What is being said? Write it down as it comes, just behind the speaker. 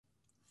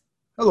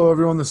Hello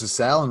everyone, this is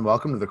Sal and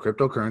welcome to the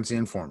Cryptocurrency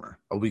Informer,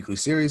 a weekly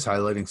series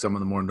highlighting some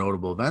of the more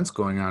notable events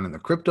going on in the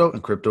crypto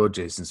and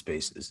crypto-adjacent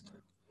spaces.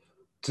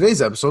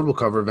 Today's episode will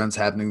cover events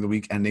happening the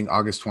week ending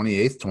August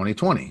 28th,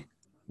 2020.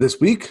 This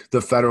week, the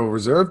Federal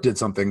Reserve did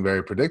something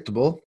very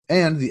predictable,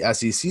 and the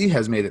SEC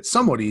has made it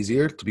somewhat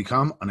easier to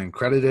become an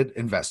accredited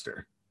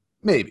investor.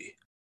 Maybe.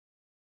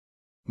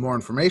 More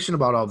information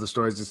about all of the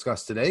stories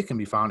discussed today can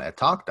be found at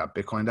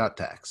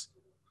Talk.Bitcoin.Tax.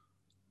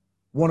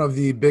 One of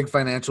the big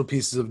financial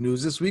pieces of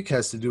news this week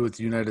has to do with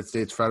the United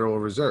States Federal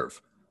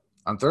Reserve.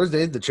 On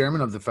Thursday, the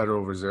chairman of the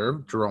Federal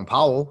Reserve, Jerome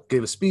Powell,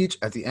 gave a speech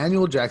at the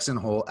annual Jackson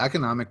Hole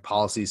Economic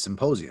Policy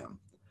Symposium.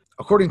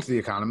 According to The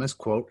Economist,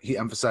 quote, he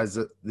emphasized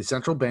that the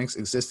central bank's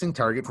existing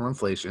target for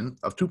inflation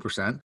of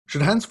 2%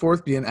 should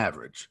henceforth be an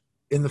average.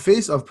 In the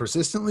face of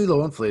persistently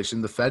low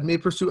inflation, the Fed may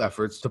pursue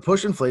efforts to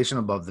push inflation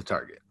above the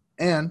target.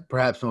 And,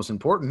 perhaps most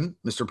important,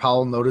 Mr.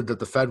 Powell noted that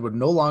the Fed would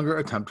no longer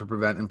attempt to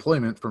prevent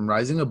employment from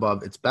rising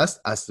above its best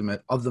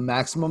estimate of the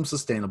maximum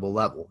sustainable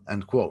level,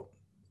 end quote.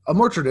 A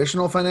more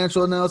traditional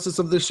financial analysis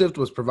of this shift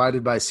was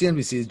provided by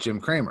CNBC's Jim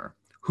Cramer,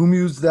 who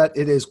mused that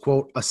it is,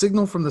 quote, a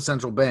signal from the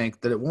central bank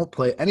that it won't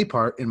play any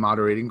part in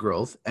moderating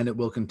growth and it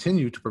will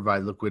continue to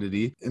provide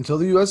liquidity until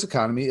the U.S.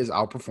 economy is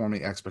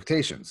outperforming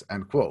expectations,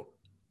 end quote.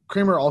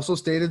 Cramer also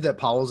stated that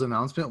Powell's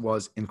announcement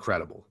was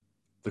incredible.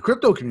 The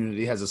crypto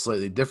community has a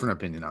slightly different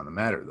opinion on the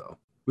matter, though.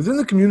 Within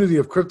the community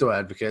of crypto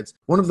advocates,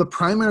 one of the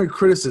primary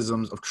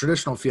criticisms of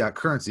traditional fiat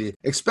currency,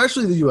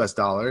 especially the US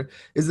dollar,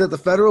 is that the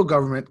federal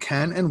government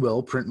can and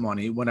will print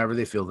money whenever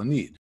they feel the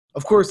need.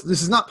 Of course,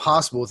 this is not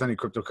possible with any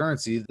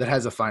cryptocurrency that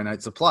has a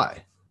finite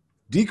supply.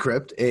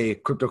 Decrypt, a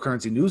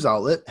cryptocurrency news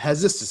outlet,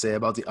 has this to say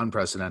about the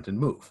unprecedented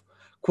move.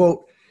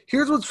 Quote,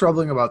 here's what's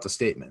troubling about the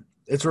statement.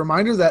 It's a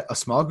reminder that a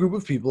small group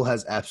of people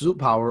has absolute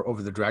power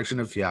over the direction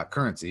of fiat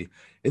currency,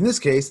 in this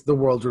case, the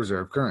world's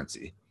reserve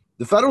currency.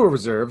 The Federal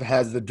Reserve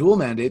has the dual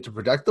mandate to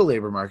protect the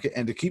labor market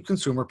and to keep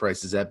consumer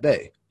prices at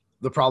bay.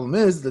 The problem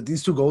is that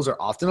these two goals are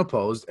often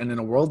opposed, and in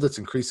a world that's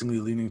increasingly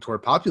leaning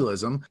toward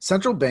populism,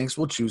 central banks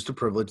will choose to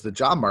privilege the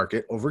job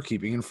market over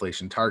keeping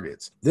inflation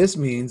targets. This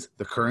means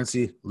the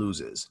currency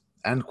loses,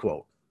 end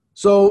quote.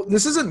 So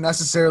this isn't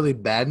necessarily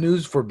bad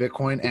news for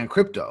Bitcoin and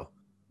crypto.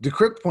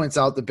 Decrypt points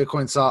out that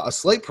Bitcoin saw a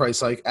slight price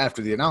hike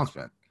after the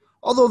announcement,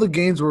 although the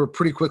gains were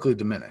pretty quickly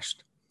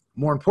diminished.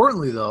 More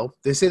importantly, though,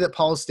 they say that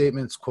Powell's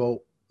statements,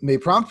 quote, may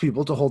prompt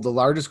people to hold the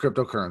largest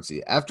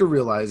cryptocurrency after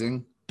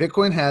realizing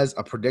Bitcoin has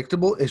a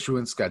predictable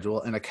issuance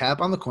schedule and a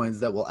cap on the coins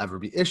that will ever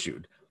be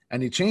issued.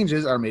 Any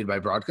changes are made by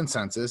broad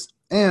consensus,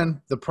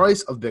 and the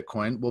price of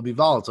Bitcoin will be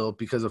volatile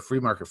because of free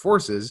market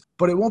forces,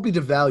 but it won't be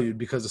devalued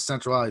because a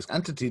centralized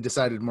entity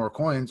decided more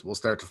coins will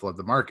start to flood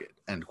the market,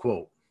 end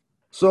quote.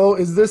 So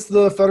is this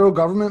the federal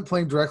government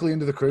playing directly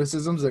into the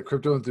criticisms that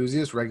crypto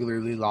enthusiasts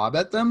regularly lob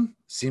at them?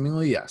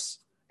 Seemingly yes.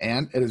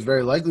 And it is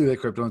very likely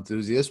that crypto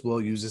enthusiasts will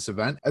use this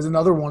event as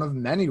another one of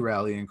many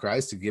rallying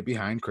cries to get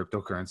behind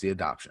cryptocurrency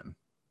adoption.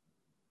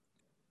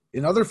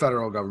 In other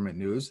federal government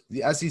news,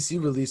 the SEC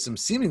released some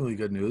seemingly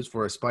good news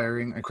for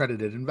aspiring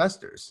accredited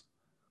investors.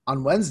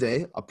 On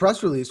Wednesday, a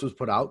press release was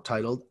put out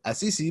titled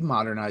SEC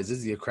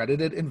Modernizes the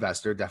Accredited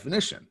Investor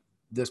Definition.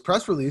 This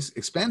press release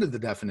expanded the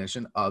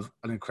definition of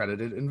an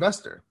accredited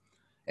investor.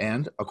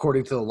 And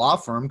according to the law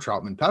firm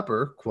Troutman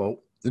Pepper,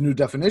 quote, the new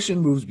definition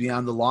moves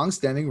beyond the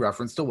long-standing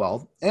reference to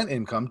wealth and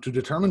income to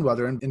determine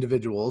whether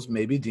individuals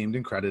may be deemed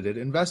accredited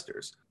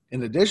investors.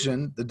 In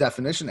addition, the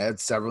definition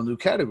adds several new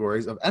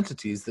categories of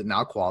entities that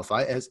now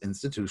qualify as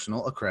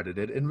institutional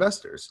accredited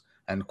investors,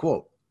 end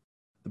quote.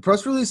 The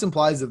press release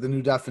implies that the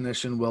new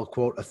definition will,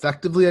 quote,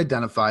 effectively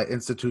identify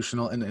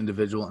institutional and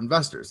individual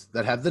investors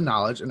that have the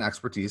knowledge and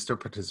expertise to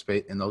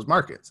participate in those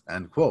markets,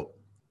 end quote.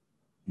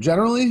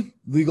 Generally,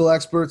 legal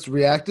experts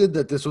reacted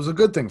that this was a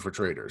good thing for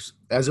traders,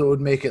 as it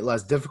would make it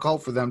less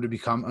difficult for them to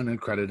become an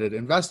accredited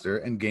investor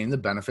and gain the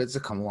benefits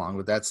that come along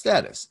with that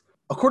status.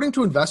 According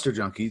to Investor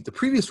Junkie, the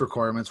previous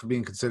requirements for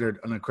being considered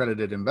an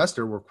accredited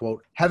investor were,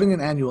 quote, having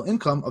an annual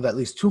income of at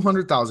least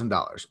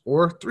 $200,000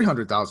 or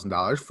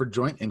 $300,000 for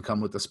joint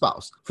income with the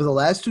spouse for the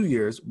last 2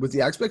 years with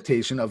the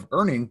expectation of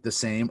earning the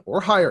same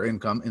or higher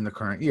income in the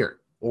current year,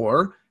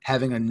 or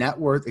having a net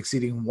worth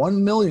exceeding $1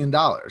 million,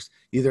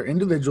 either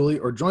individually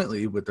or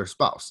jointly with their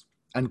spouse,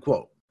 end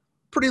quote.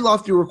 Pretty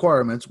lofty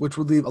requirements, which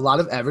would leave a lot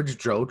of average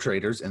Joe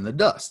traders in the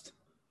dust.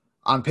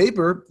 On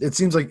paper, it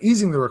seems like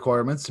easing the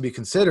requirements to be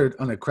considered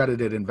an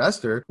accredited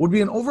investor would be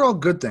an overall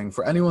good thing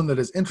for anyone that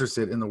is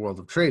interested in the world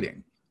of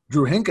trading.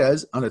 Drew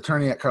Hinkes, an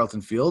attorney at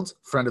Carlton Fields,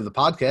 friend of the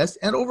podcast,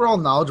 and overall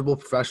knowledgeable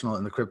professional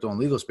in the crypto and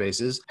legal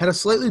spaces, had a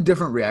slightly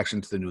different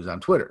reaction to the news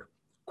on Twitter.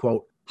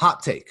 Quote,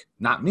 hot take,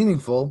 not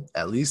meaningful,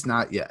 at least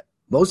not yet.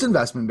 Most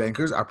investment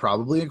bankers are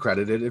probably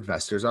accredited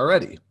investors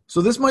already.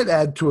 So this might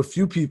add to a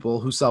few people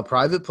who sell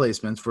private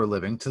placements for a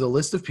living to the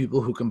list of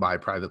people who can buy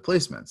private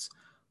placements.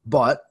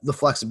 But the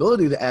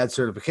flexibility to add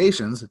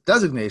certifications,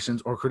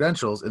 designations, or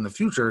credentials in the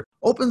future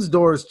opens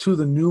doors to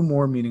the new,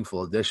 more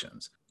meaningful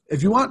additions.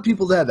 If you want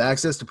people to have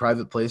access to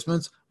private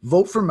placements,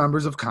 vote for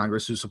members of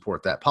Congress who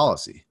support that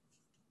policy.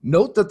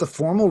 Note that the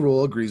formal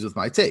rule agrees with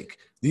my take.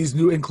 These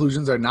new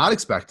inclusions are not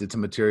expected to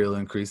materially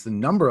increase the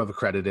number of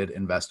accredited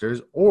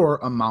investors or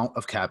amount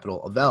of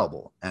capital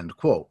available, end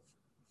quote.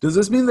 Does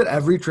this mean that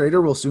every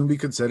trader will soon be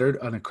considered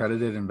an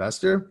accredited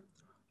investor?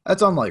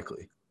 That's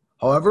unlikely.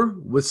 However,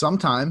 with some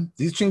time,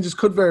 these changes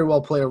could very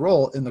well play a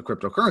role in the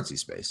cryptocurrency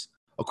space.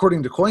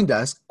 According to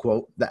CoinDesk,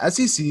 quote, the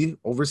SEC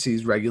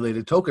oversees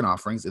regulated token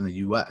offerings in the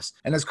U.S.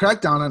 and has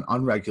cracked down on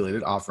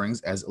unregulated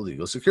offerings as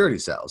illegal security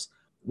sales.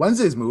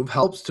 Wednesday's move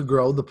helps to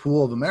grow the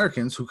pool of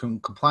Americans who can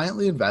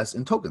compliantly invest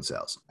in token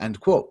sales, end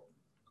quote.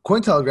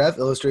 Cointelegraph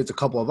illustrates a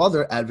couple of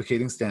other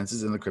advocating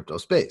stances in the crypto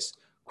space.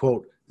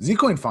 Quote,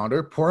 Zcoin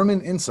founder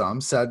Poorman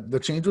Insum said the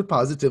change would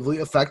positively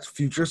affect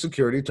future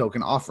security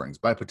token offerings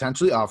by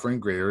potentially offering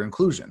greater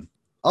inclusion.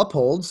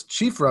 Uphold's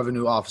Chief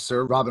Revenue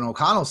Officer Robin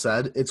O'Connell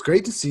said, it's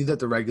great to see that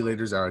the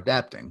regulators are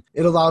adapting.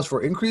 It allows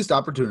for increased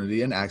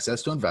opportunity and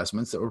access to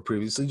investments that were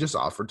previously just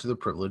offered to the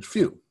privileged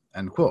few,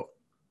 end quote.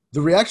 The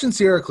reactions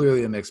here are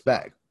clearly a mixed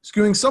bag,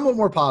 skewing somewhat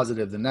more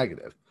positive than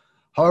negative.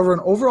 However,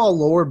 an overall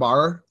lower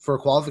bar for a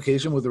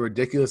qualification with a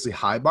ridiculously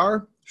high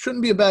bar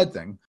shouldn't be a bad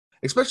thing,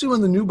 especially when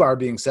the new bar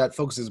being set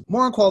focuses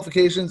more on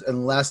qualifications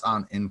and less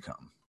on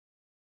income.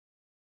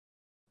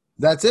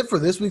 That's it for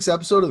this week's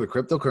episode of the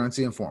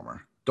Cryptocurrency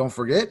Informer. Don't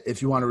forget,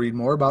 if you want to read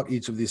more about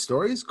each of these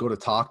stories, go to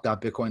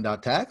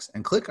Talk.Bitcoin.Tax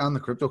and click on the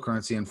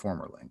Cryptocurrency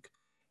Informer link.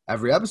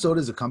 Every episode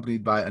is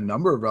accompanied by a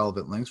number of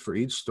relevant links for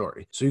each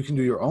story, so you can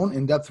do your own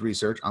in-depth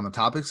research on the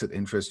topics that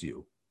interest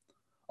you.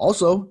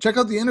 Also, check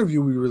out the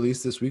interview we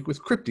released this week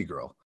with Crypty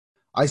Girl.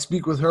 I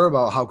speak with her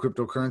about how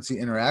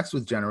cryptocurrency interacts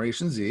with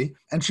Generation Z,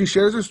 and she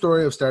shares her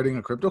story of starting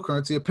a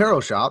cryptocurrency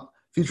apparel shop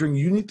featuring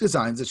unique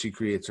designs that she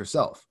creates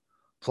herself.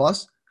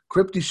 Plus,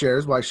 Crypty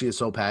shares why she is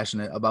so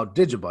passionate about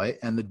Digibyte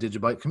and the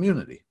Digibyte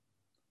community.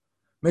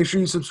 Make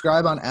sure you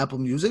subscribe on Apple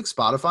Music,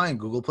 Spotify, and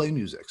Google Play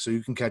Music so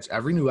you can catch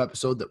every new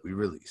episode that we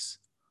release.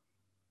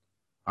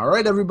 All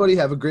right, everybody,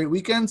 have a great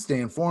weekend.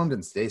 Stay informed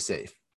and stay safe.